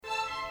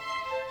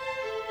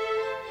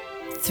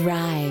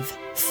Thrive,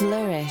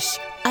 flourish,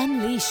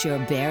 unleash your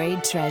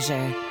buried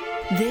treasure.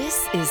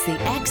 This is the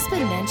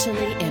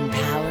Exponentially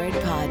Empowered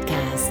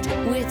Podcast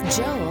with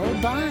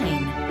Joel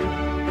Bine.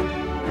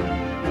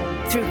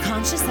 Through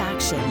conscious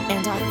action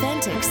and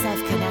authentic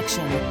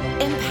self-connection,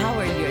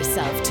 empower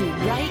yourself to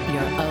write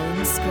your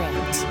own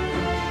script.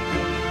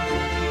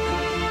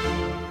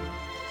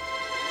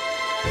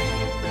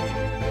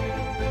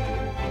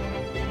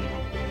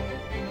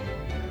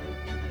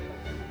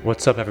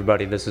 What's up,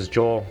 everybody? This is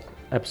Joel,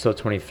 episode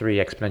 23,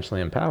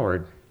 Exponentially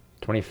Empowered.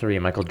 23,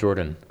 Michael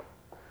Jordan,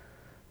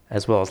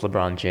 as well as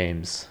LeBron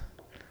James.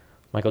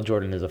 Michael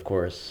Jordan is, of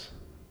course,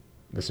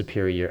 the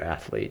superior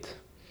athlete.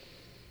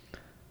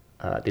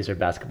 These are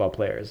basketball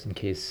players, in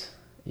case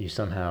you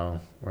somehow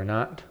were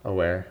not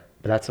aware,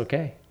 but that's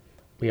okay.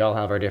 We all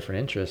have our different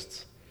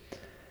interests.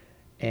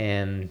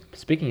 And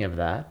speaking of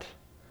that,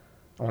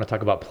 I want to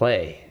talk about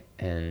play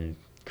and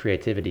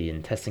creativity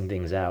and testing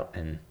things out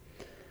and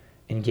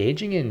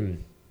engaging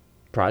in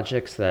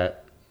projects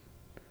that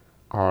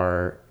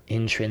are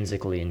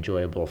intrinsically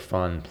enjoyable,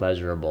 fun,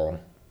 pleasurable,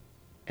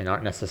 and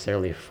aren't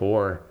necessarily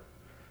for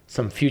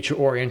some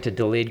future-oriented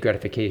delayed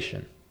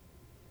gratification.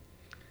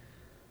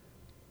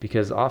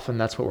 Because often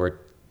that's what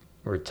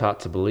we're taught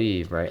to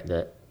believe, right?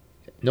 That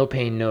no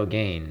pain, no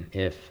gain.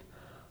 If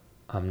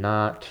I'm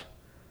not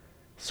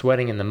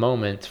sweating in the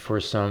moment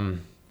for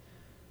some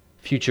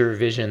future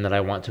vision that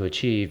I want to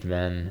achieve,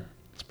 then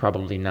it's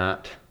probably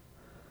not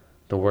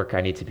the work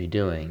I need to be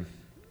doing.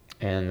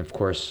 And of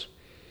course,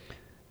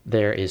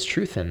 there is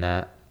truth in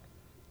that,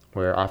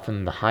 where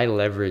often the high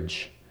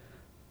leverage,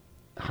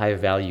 high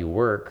value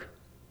work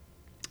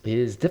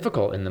is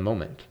difficult in the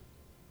moment.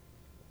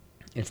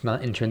 It's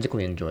not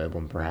intrinsically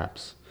enjoyable,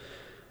 perhaps,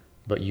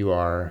 but you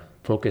are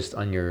focused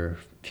on your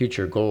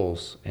future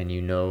goals and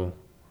you know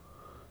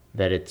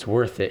that it's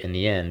worth it in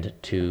the end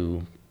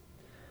to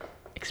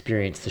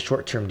experience the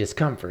short-term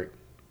discomfort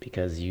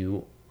because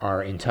you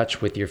are in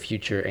touch with your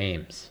future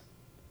aims.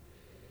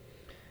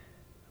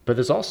 But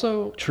there's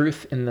also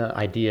truth in the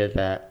idea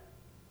that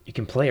you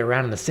can play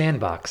around in the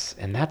sandbox,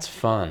 and that's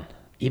fun,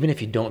 even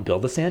if you don't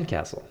build a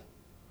sandcastle.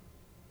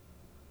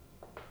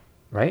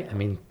 Right? I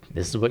mean,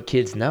 this is what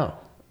kids know.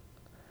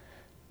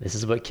 This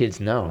is what kids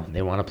know.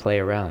 They want to play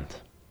around.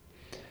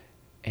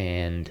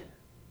 And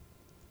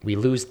we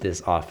lose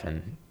this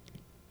often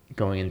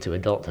going into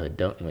adulthood,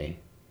 don't we?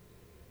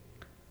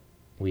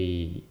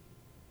 We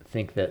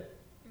think that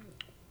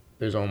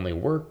there's only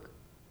work,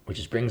 which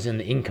just brings in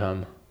the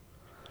income,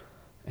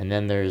 and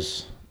then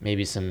there's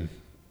maybe some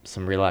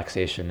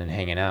relaxation and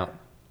hanging out,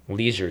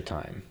 leisure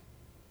time.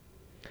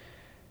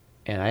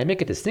 And I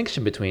make a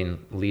distinction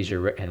between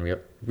leisure and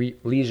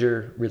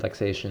leisure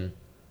relaxation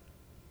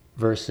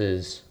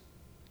versus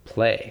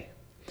play,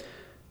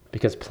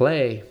 because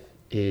play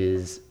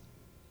is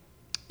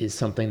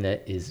something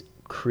that is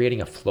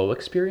creating a flow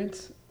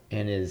experience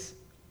and is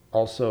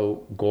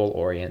also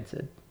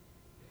goal-oriented,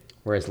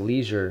 whereas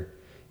leisure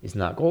is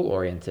not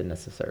goal-oriented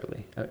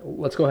necessarily.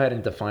 Let's go ahead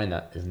and define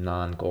that as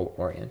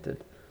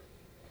non-goal-oriented,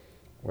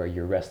 where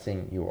you're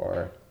resting, you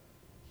are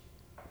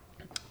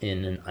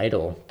in an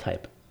idle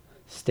type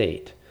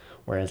state,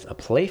 whereas a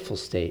playful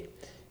state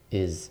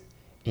is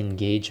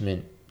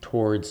engagement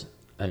towards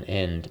an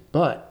end,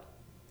 but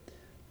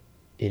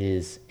it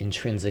is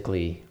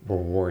intrinsically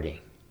rewarding.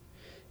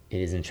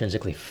 It is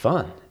intrinsically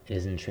fun. It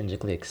is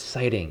intrinsically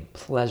exciting,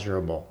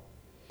 pleasurable.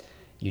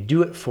 You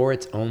do it for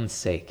its own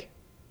sake.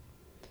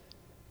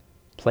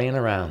 Playing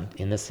around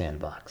in the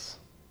sandbox.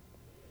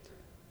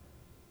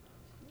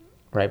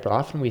 Right? But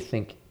often we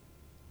think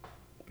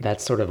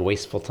that's sort of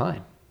wasteful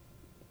time.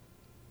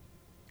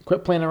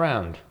 Quit playing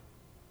around,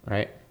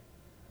 right? I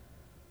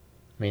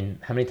mean,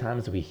 how many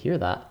times do we hear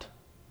that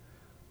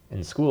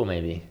in school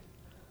maybe?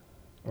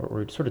 Or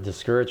we're sort of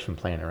discouraged from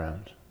playing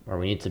around. Or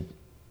we need to,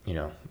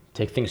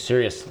 take things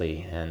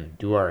seriously and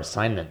do our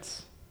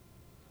assignments.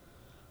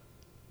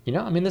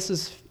 I mean, this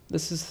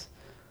is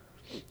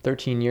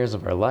 13 years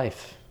of our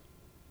life.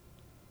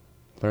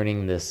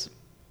 Learning this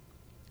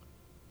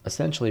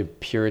essentially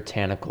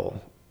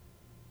puritanical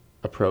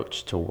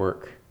approach to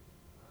work,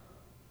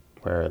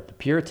 where the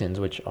Puritans,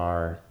 which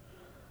are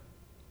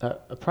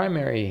a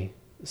primary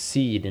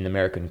seed in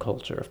American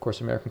culture. Of course,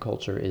 American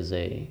culture is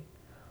it's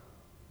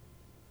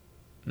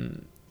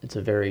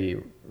a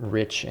very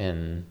rich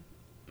and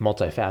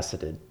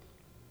multifaceted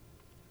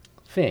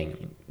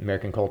thing.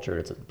 American culture,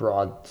 it's a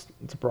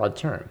broad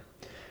term,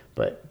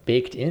 but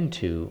baked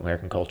into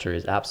American culture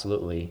is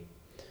absolutely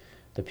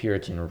the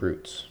Puritan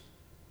roots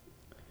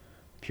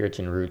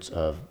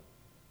of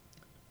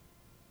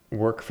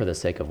work for the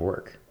sake of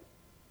work.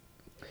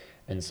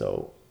 And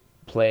so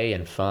play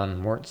and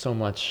fun weren't so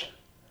much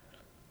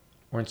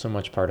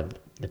part of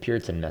the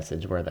Puritan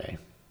message, were they?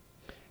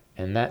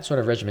 And that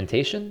sort of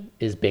regimentation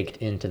is baked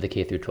into the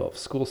K through 12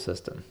 school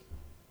system.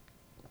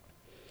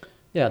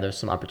 Yeah, there's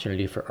some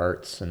opportunity for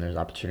arts and there's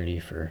opportunity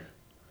for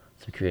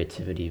some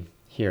creativity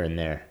here and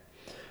there,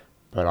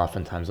 but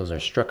oftentimes those are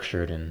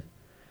structured and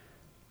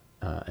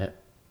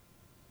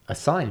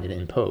assigned and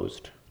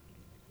imposed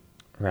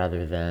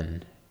rather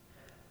than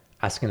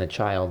asking a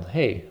child,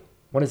 hey,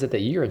 what is it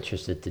that you're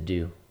interested to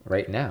do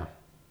right now?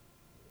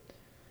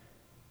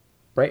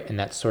 Right? And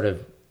that's sort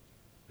of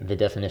the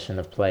definition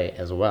of play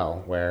as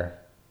well, where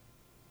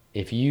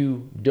if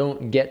you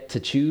don't get to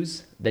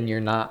choose, then you're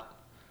not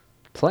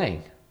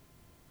playing.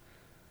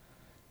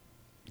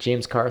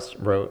 James Carse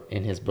wrote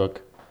in his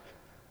book,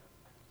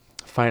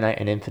 Finite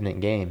and Infinite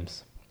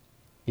Games,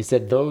 he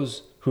said,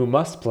 those who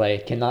must play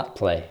cannot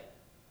play.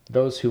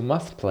 Those who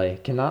must play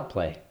cannot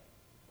play.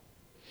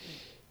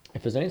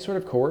 If there's any sort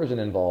of coercion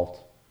involved,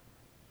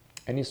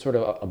 any sort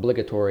of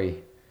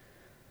obligatory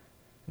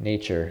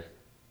nature,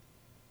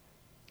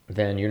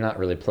 then you're not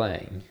really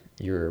playing,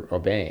 you're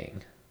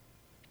obeying.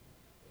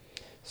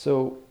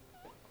 So,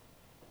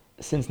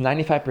 since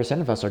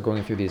 95% of us are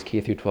going through these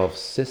K through 12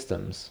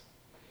 systems,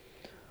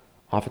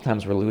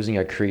 oftentimes we're losing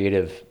our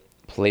creative,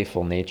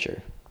 playful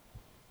nature.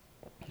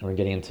 We're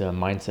getting into a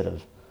mindset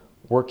of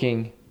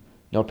working,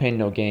 no pain,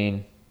 no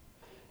gain,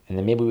 and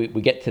then maybe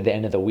we get to the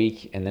end of the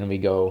week and then we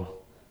go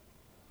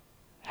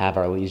have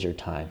our leisure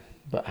time.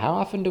 But how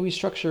often do we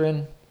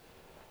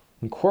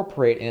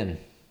incorporate in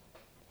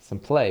some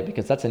play?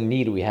 Because that's a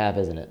need we have,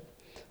 isn't it?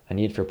 A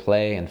need for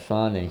play and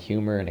fun and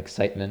humor and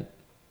excitement.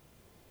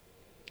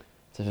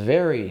 It's a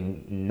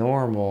very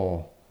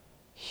normal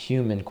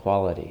human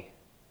quality.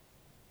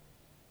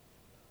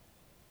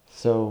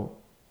 So,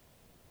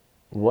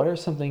 what are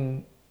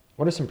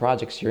some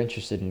projects you're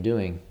interested in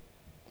doing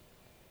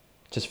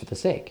just for the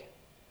sake?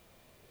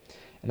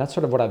 And that's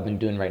sort of what I've been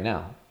doing right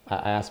now.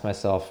 I asked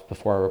myself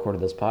before I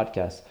recorded this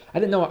podcast, I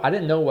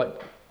didn't know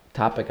what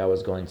topic I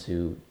was going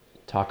to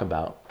talk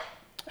about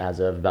as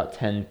of about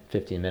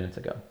 10-15 minutes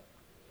ago.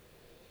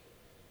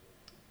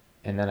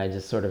 And then I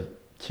just sort of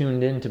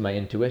tuned into my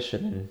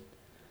intuition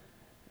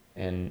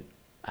and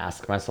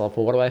asked myself,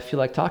 well, what do I feel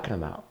like talking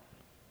about?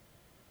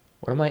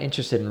 What am I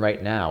interested in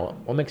right now?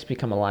 What makes me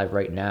come alive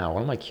right now?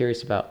 What am I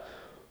curious about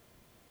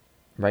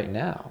right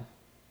now?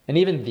 And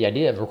even the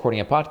idea of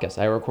recording a podcast.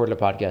 I recorded a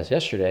podcast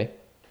yesterday.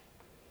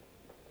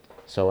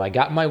 So I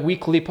got my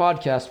weekly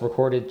podcast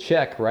recorded,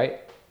 check, right?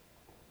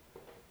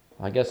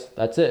 I guess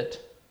that's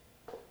it.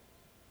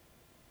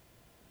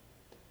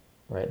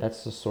 Right,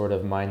 that's the sort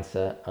of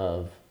mindset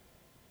of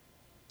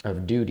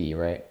duty,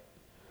 right?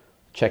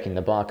 Checking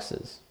the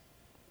boxes.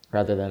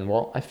 Rather than,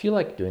 well, I feel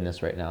like doing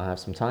this right now. I have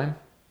some time.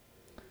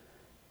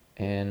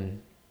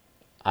 And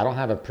I don't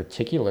have a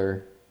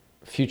particular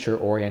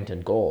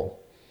future-oriented goal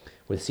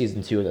with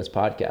season 2 of this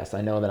podcast.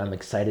 I know that I'm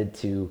excited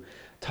to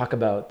talk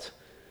about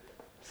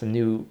some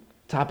new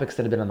topics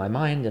that have been on my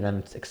mind, and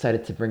I'm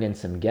excited to bring in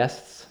some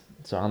guests.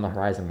 So on the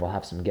horizon, we'll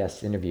have some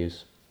guest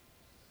interviews.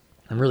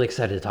 I'm really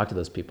excited to talk to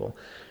those people.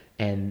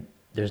 And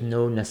there's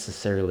no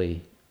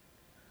necessarily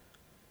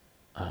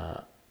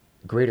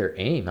greater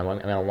aim. I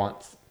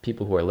want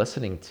people who are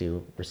listening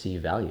to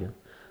receive value.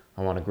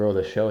 I want to grow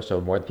the show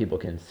so more people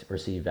can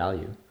receive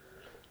value.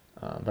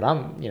 But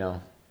I'm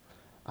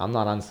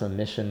not on some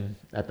mission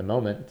at the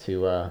moment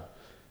to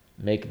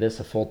make this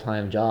a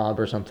full-time job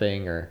or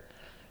something, or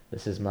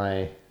this is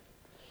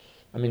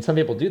some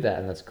people do that,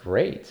 and that's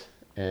great.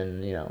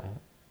 And,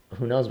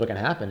 who knows what can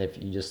happen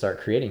if you just start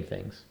creating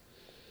things.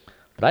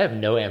 But I have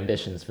no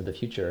ambitions for the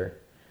future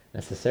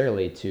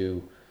necessarily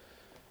to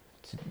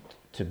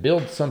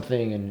build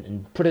something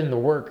and put in the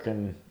work.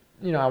 And,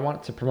 I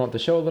want to promote the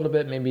show a little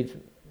bit, maybe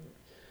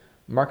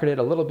market it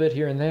a little bit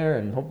here and there,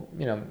 and hope,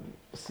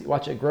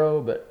 watch it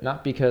grow, but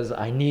not because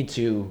I need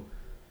to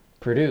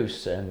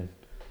produce and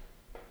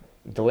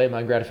delay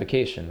my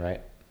gratification,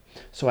 right?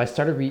 So I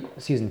started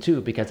season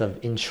 2 because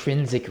of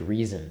intrinsic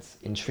reasons.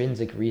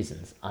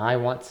 I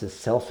want to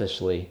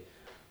selfishly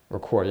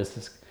record.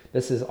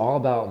 This is all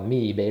about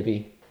me,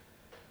 baby.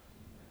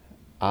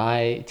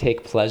 I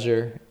take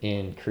pleasure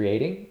in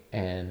creating,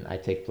 and I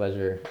take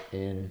pleasure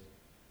in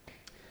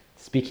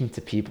speaking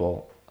to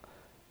people.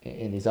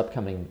 In these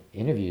upcoming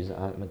interviews,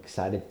 I'm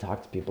excited to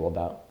talk to people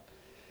about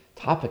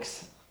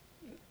topics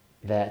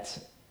that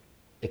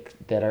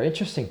are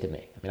interesting to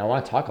me. I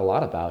want to talk a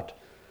lot about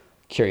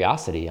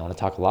curiosity. I want to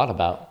talk a lot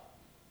about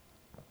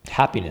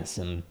happiness,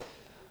 and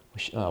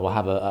we'll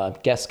have a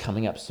guest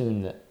coming up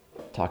soon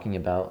talking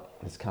about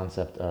this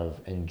concept of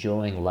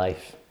enjoying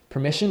life,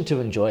 permission to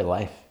enjoy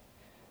life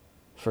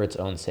for its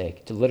own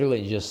sake, to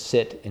literally just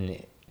sit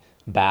and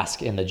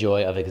bask in the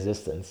joy of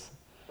existence,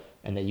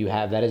 and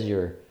that is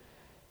your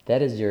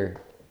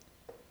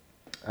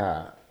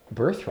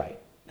birthright.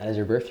 That is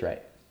your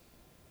birthright.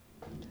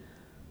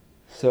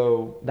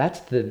 So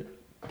that's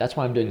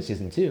why I'm doing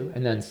season 2.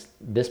 And then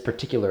this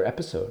particular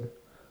episode,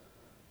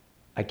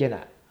 again,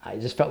 I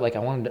just felt like I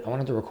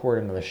wanted to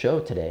record another show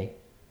today,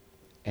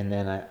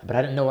 but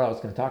I didn't know what I was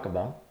going to talk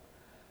about.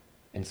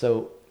 And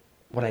so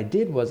what I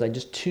did was I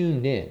just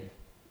tuned in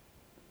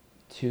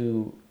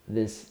to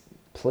this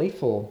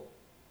playful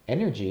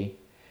energy,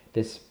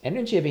 this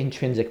energy of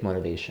intrinsic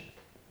motivation.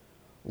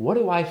 What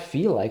do I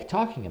feel like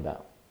talking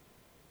about?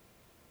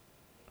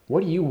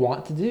 What do you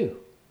want to do?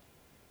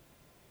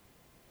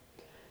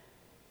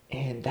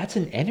 And that's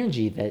an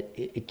energy that,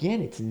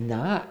 again, it's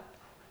not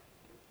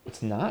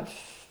it's not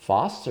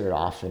fostered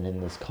often in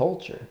this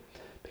culture.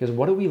 Because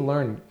what do we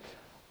learn?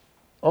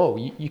 Oh,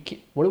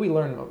 what do we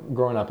learn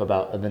growing up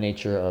about the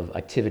nature of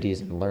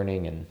activities and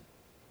learning and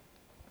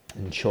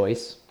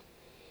choice,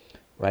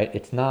 right?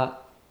 It's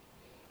not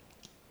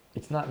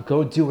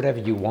go do whatever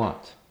you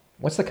want.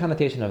 What's the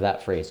connotation of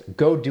that phrase?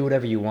 Go do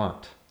whatever you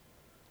want.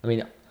 I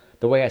mean,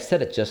 the way I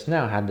said it just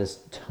now had this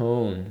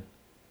tone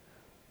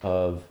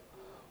of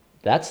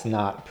that's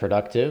not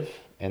productive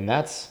and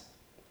that's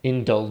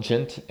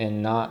indulgent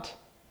and not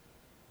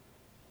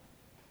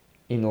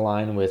in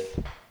line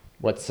with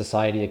what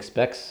society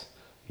expects.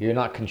 You're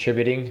not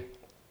contributing.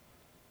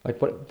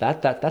 Like what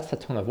that's the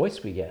tone of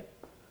voice we get.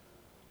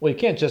 Well, you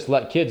can't just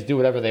let kids do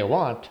whatever they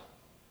want.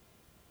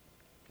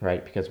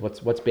 Right? Because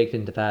what's baked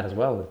into that as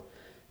well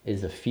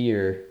is a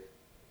fear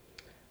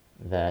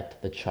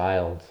that the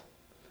child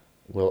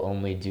will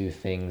only do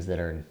things that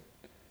are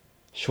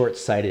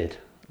short-sighted,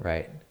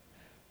 right?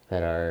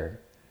 That are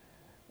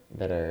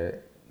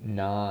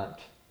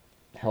not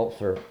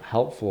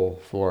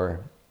helpful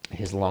for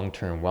his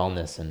long-term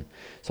wellness. And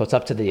so it's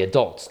up to the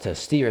adults to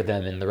steer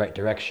them in the right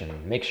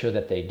direction, make sure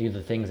that they do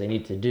the things they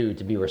need to do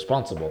to be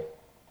responsible.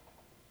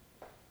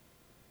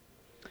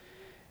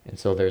 And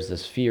so there's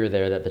this fear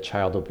there that the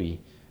child will be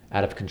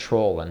out of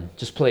control and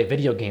just play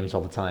video games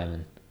all the time.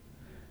 And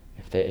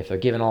if they're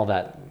given all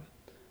that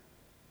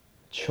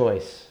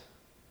choice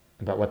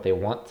about what they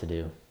want to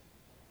do,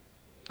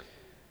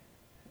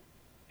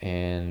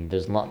 and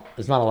there's not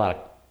a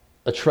lot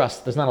of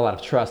trust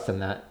in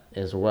that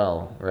as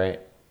well, right?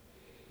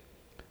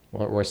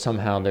 Where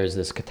somehow there's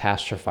this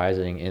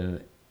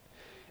catastrophizing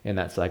in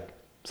that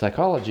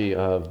psychology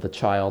of the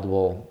child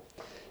will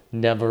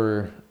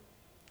never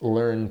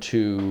learn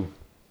to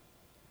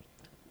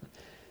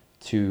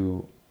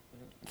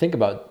think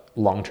about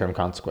long-term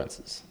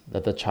consequences,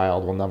 that the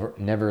child will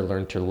never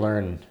learn to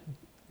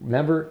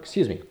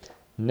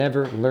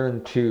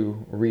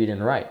read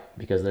and write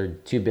because they're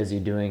too busy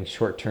doing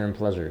short-term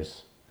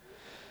pleasures,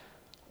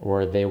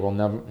 or they will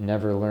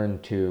never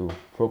learn to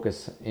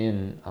focus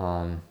in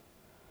on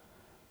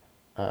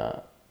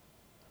a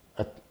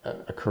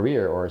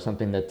career or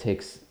something that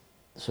takes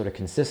sort of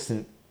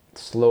consistent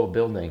slow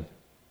building.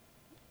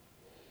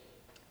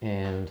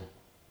 And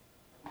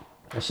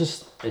it's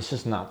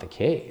just not the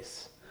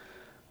case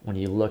when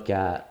you look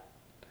at,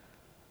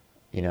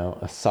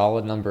 a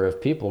solid number of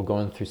people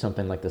going through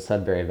something like the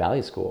Sudbury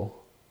Valley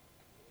School,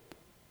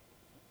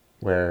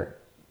 where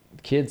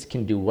kids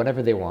can do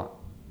whatever they want.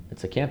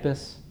 It's a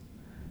campus,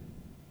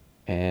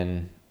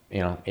 and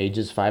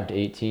ages 5 to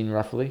 18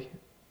 roughly,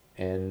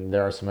 and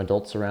there are some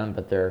adults around,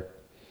 but they're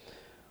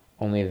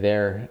only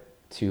there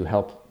to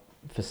help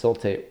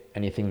facilitate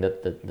anything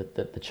that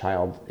the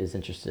child is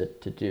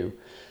interested to do.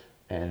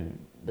 And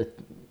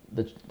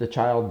the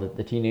child,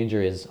 the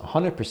teenager, is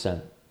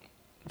 100%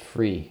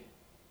 free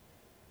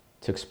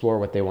to explore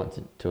what they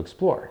want to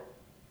explore,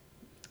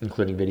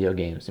 including video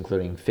games,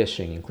 including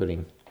fishing,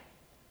 including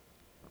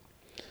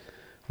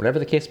whatever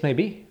the case may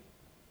be.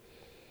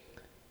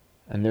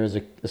 And there's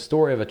a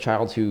story of a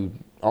child who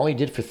all he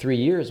did for 3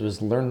 years was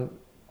go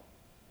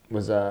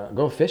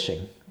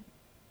fishing,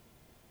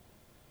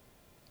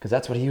 because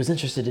that's what he was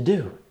interested to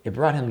do. It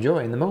brought him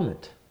joy in the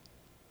moment.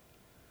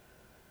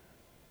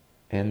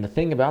 And the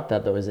thing about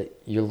that, though, is that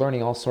you're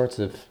learning all sorts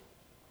of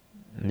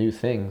new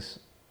things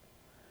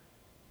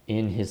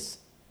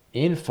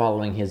in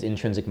following his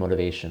intrinsic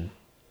motivation.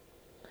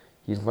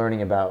 He's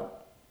learning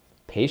about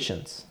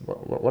patience.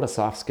 What a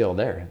soft skill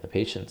there, the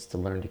patience to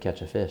learn to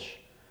catch a fish.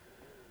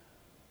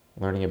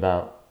 Learning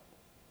about,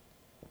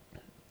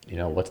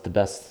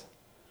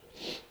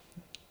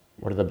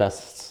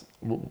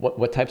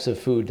 what types of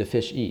food do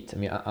fish eat? I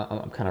mean,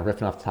 I'm kind of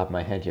riffing off the top of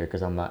my head here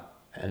because I'm not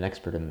an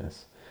expert in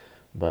this,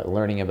 but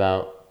learning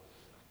about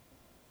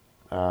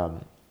the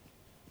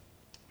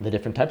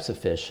different types of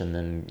fish, and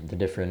then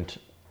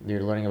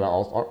you're learning about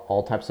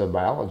all types of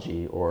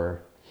biology,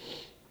 or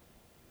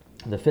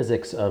the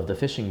physics of the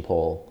fishing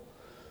pole,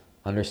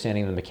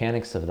 understanding the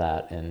mechanics of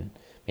that, and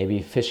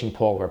maybe fishing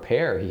pole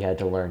repair he had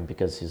to learn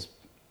because his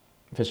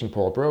fishing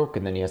pole broke,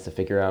 and then he has to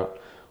figure out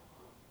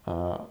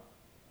how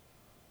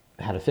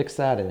to fix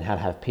that, and how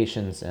to have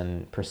patience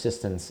and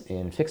persistence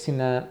in fixing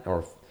that,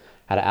 or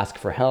how to ask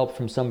for help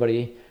from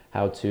somebody,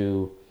 how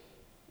to,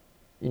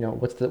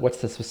 what's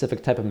the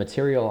specific type of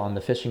material on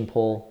the fishing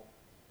pole,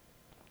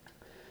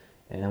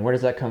 and where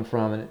does that come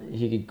from? And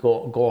he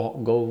could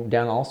go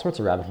down all sorts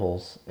of rabbit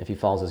holes if he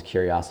follows his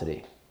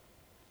curiosity.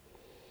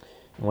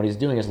 And what he's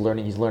doing is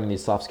he's learning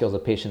these soft skills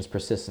of patience,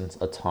 persistence,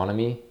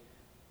 autonomy.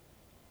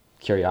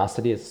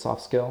 Curiosity is a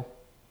soft skill.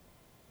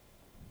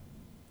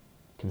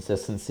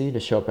 Consistency, to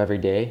show up every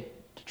day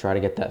to try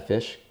to get that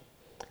fish,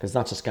 because it's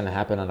not just going to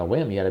happen on a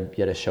whim. You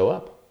gotta show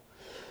up,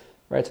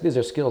 right? So these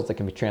are skills that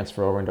can be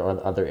transferred over into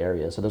other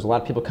areas. So there's a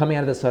lot of people coming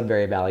out of the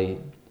Sudbury Valley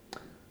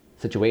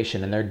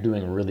situation, and they're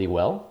doing really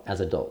well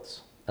as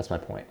adults. That's my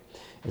point,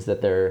 is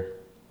that they're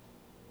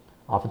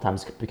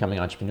oftentimes becoming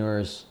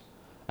entrepreneurs.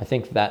 I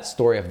think that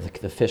story of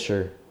the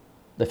fisher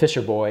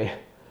boy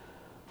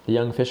the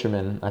young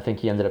fisherman, I think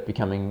he ended up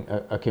becoming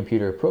a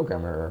computer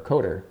programmer or a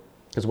coder.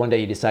 Because one day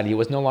he decided he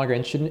was no longer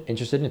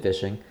interested in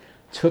fishing,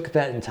 took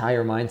that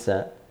entire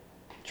mindset,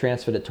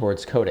 transferred it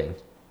towards coding.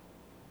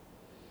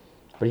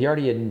 But he had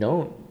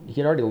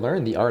already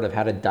learned the art of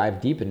how to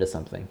dive deep into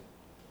something.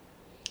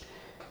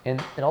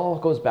 And it all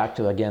goes back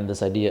to, again,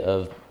 this idea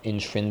of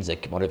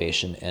intrinsic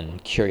motivation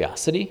and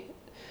curiosity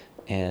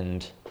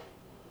and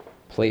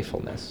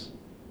playfulness,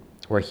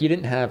 where he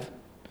didn't have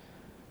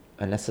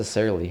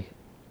necessarily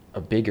a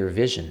bigger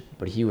vision,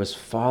 but he was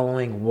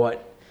following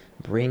what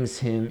brings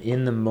him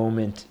in the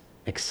moment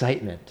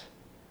excitement.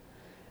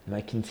 And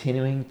by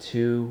continuing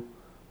to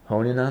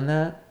hone in on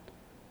that,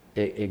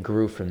 it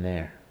grew from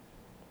there.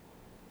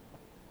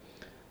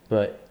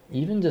 But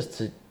even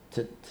just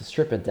to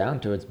strip it down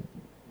to its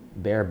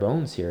bare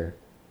bones here,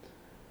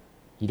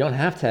 you don't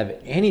have to have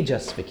any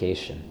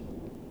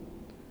justification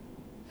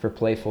for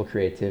playful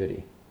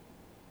creativity.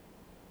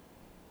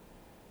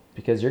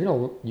 Because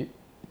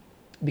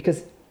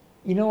because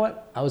you know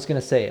what I was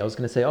gonna say,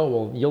 oh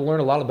well, you'll learn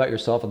a lot about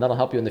yourself and that'll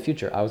help you in the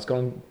future. I was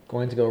going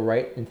to go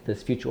right into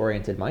this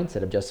future-oriented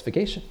mindset of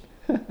justification.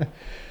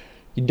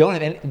 You don't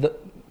have any.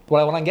 What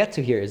I want to get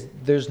to here is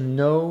there's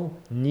no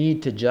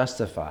need to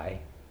justify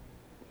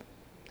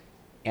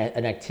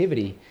an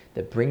activity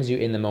that brings you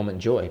in the moment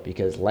joy,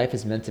 because life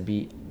is meant to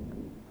be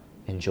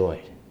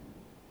enjoyed.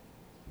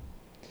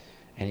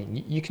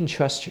 And you can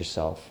trust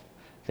yourself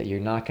that you're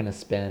not going to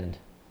spend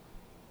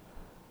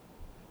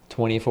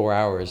 24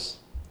 hours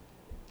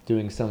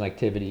doing some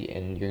activity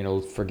and you're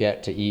going to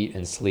forget to eat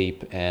and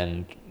sleep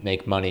and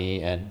make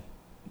money. And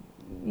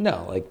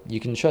no, like, you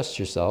can trust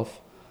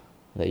yourself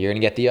that you're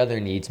going to get the other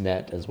needs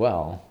met as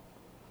well.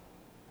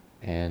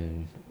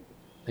 And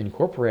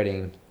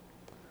incorporating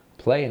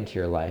play into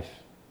your life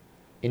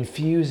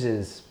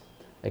infuses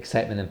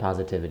excitement and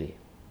positivity.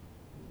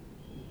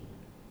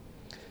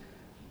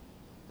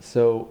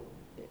 So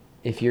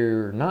if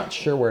you're not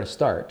sure where to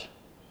start,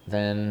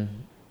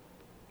 then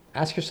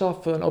ask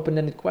yourself an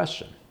open-ended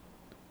question.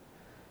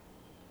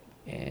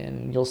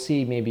 And you'll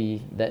see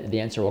maybe that the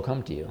answer will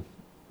come to you.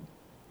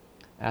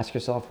 Ask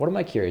yourself, what am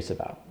I curious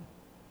about?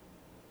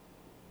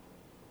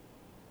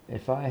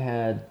 If I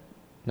had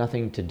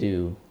nothing to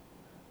do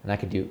and I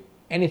could do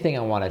anything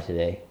I wanted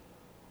today,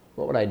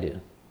 what would I do?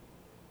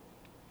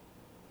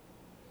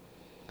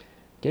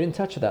 Get in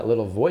touch with that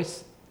little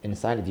voice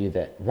inside of you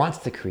that wants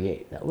to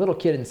create. That little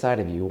kid inside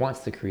of you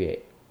wants to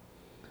create.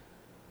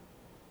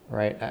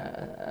 Right?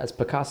 As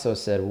Picasso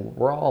said,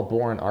 we're all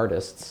born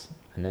artists,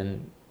 and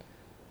then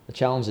the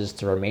challenge is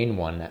to remain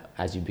one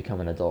as you become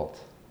an adult.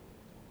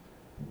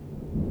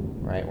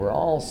 Right? We're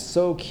all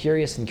so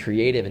curious and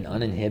creative and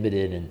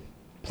uninhibited and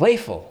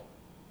playful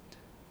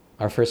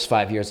our first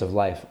 5 years of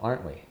life,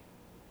 aren't we?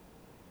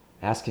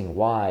 Asking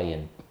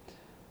why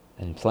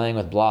and playing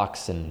with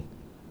blocks and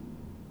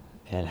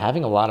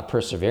having a lot of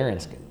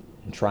perseverance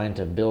and trying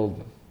to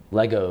build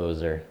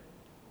Legos or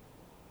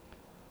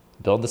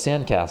build the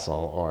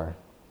sandcastle or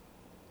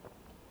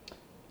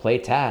play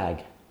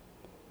tag.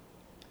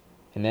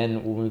 And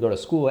then when we go to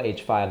school at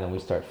age 5, then we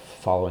start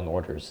following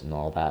orders and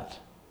all that.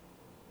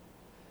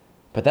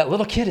 But that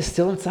little kid is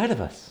still inside of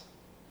us.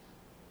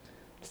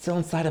 Still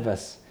inside of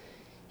us.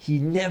 He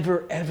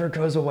never, ever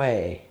goes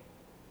away.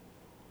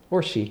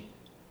 Or she.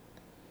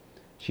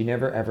 She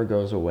never, ever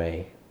goes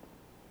away.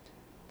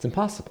 It's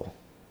impossible.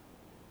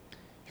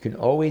 You can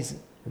always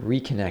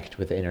reconnect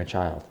with the inner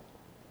child.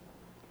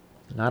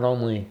 Not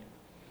only,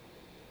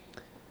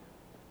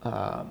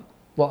 I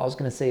was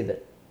going to say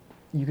that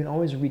you can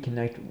always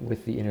reconnect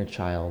with the inner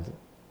child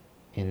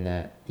in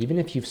that even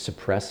if you've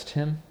suppressed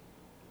him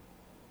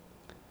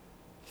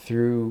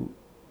through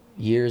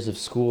years of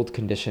schooled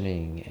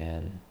conditioning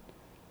and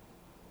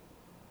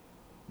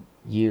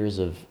years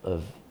of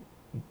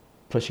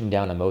pushing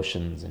down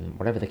emotions and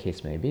whatever the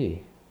case may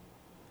be,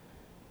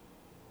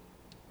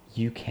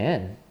 you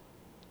can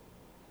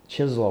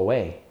chisel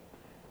away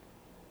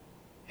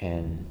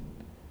and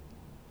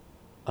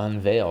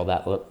unveil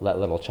that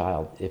little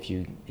child if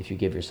you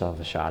give yourself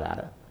a shot at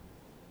it.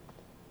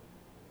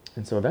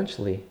 And so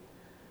eventually,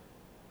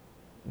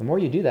 the more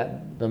you do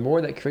that, the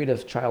more that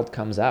creative child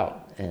comes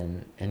out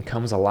and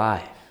comes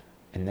alive.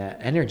 And that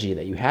energy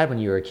that you had when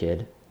you were a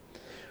kid,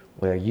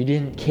 where you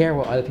didn't care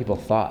what other people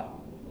thought.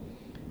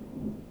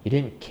 You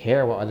didn't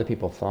care what other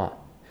people thought.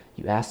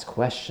 You asked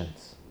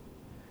questions.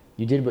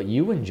 You did what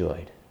you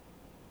enjoyed.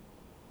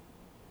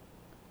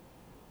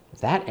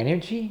 That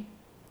energy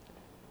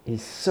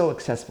is so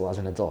accessible as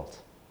an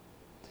adult.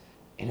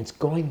 And it's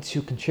going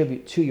to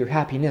contribute to your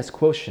happiness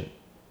quotient.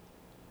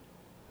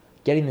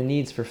 Getting the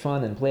needs for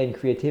fun and play and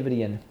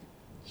creativity and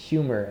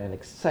humor and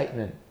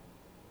excitement.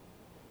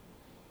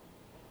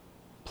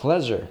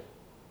 Pleasure.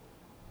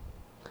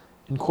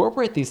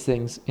 Incorporate these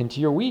things into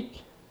your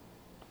week.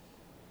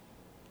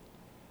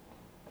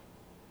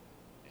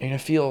 You're going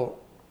to feel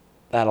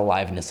that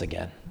aliveness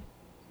again.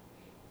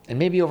 And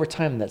maybe over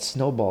time that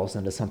snowballs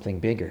into something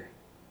bigger.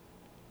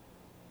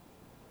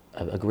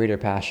 A greater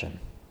passion.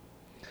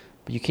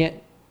 But you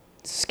can't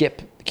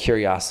skip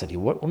curiosity.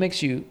 What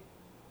makes you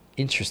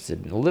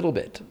interested in a little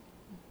bit.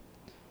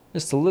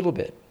 Just a little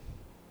bit.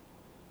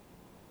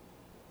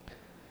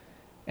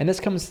 And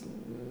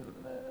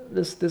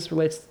this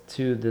relates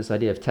to this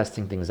idea of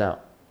testing things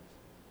out.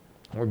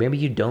 Or maybe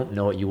you don't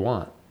know what you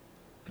want.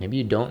 Maybe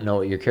you don't know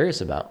what you're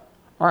curious about.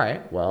 All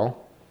right,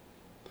 well,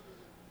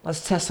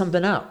 let's test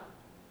something out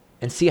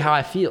and see how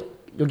I feel.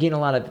 You'll gain a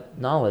lot of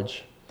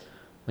knowledge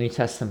when you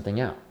test something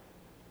out.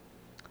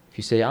 If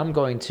you say, I'm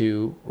going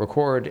to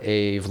record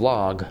a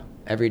vlog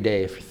every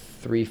day for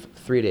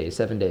 3 days,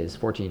 7 days,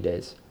 14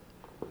 days.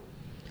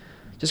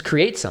 Just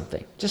create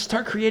something. Just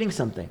start creating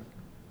something.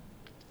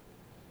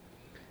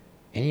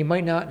 And you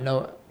might not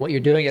know what you're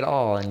doing at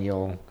all, and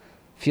you'll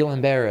feel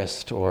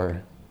embarrassed,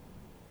 but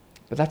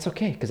that's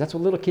okay, because that's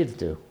what little kids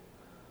do.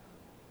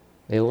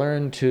 They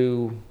learn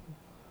to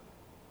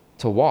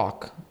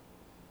walk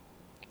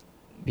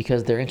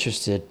because they're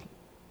interested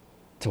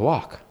to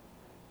walk.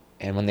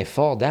 And when they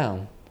fall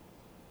down,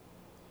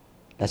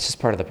 that's just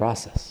part of the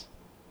process.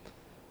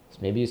 So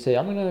maybe you say,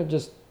 I'm going to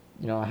just,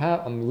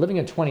 I'm living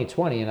in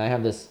 2020 and I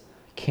have this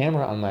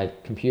camera on my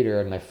computer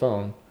and my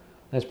phone.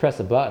 I just press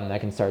a button and I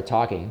can start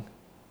talking.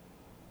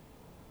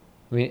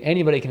 I mean,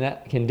 anybody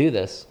can do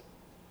this.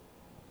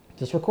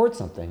 Just record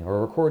something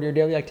or record your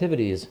daily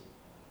activities.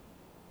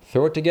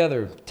 Throw it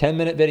together,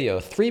 10-minute video,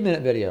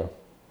 3-minute video.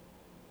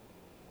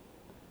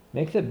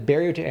 Make the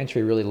barrier to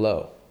entry really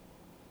low.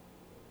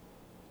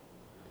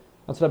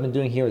 That's what I've been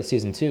doing here with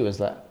season 2 is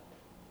that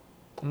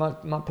I'm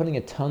not putting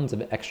a tons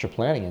of extra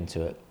planning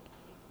into it.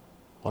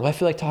 What do I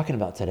feel like talking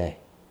about today?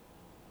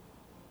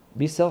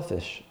 Be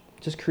selfish.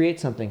 Just create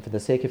something for the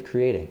sake of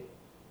creating.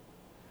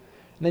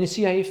 And then you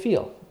see how you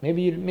feel.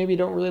 Maybe you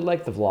don't really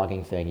like the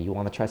vlogging thing. You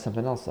want to try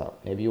something else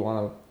out. Maybe you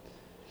want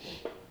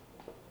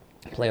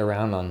to play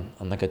around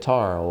on the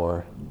guitar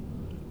or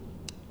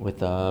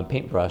with a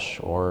paintbrush,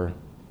 or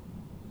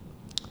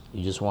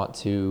you just want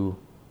to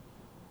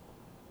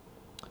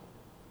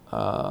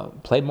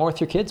play more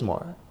with your kids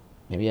more.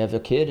 Maybe you have a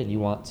kid and you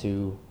want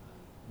to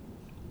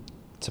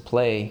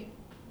play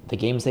the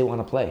games they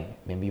want to play.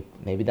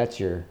 Maybe that's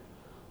your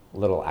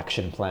little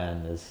action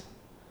plan is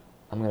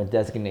I'm going to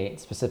designate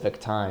specific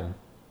time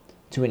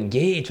to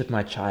engage with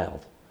my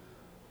child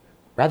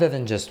rather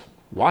than just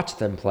watch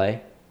them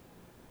play.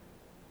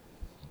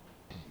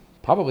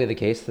 Probably the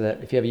case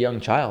that if you have a young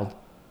child,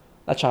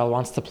 that child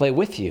wants to play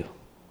with you.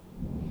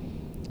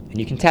 And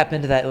you can tap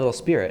into that little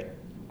spirit.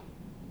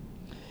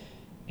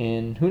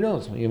 And who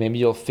knows, maybe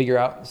you'll figure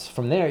out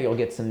from there, you'll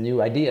get some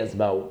new ideas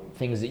about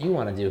things that you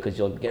want to do because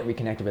you'll get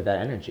reconnected with that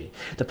energy.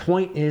 The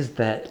point is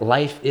that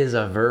life is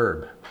a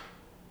verb.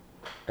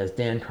 As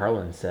Dan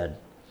Carlin said,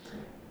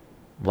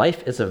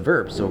 life is a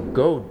verb. So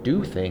go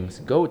do things,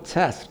 go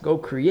test, go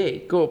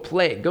create, go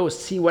play, go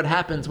see what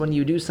happens when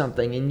you do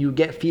something and you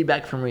get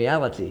feedback from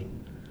reality.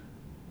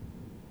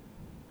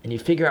 And you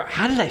figure out,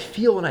 how did I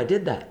feel when I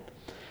did that?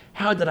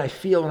 How did I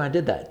feel when I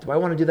did that? Do I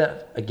want to do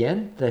that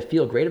again? Did I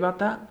feel great about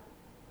that?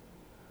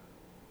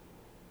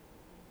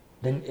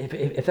 Then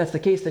if that's the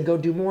case, then go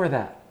do more of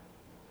that.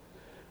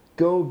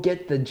 Go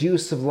get the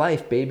juice of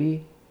life,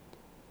 baby.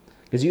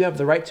 Because you have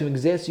the right to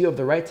exist. You have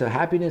the right to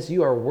happiness.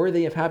 You are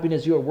worthy of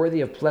happiness. You are worthy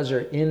of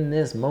pleasure in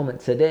this moment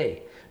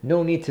today.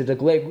 No need to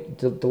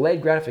delay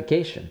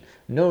gratification.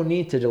 No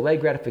need to delay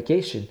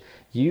gratification.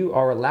 You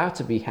are allowed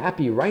to be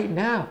happy right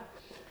now.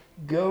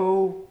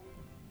 Go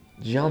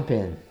jump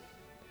in.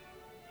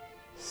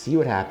 See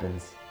what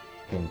happens.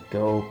 And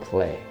go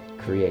play.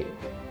 Create.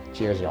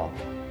 Cheers, y'all.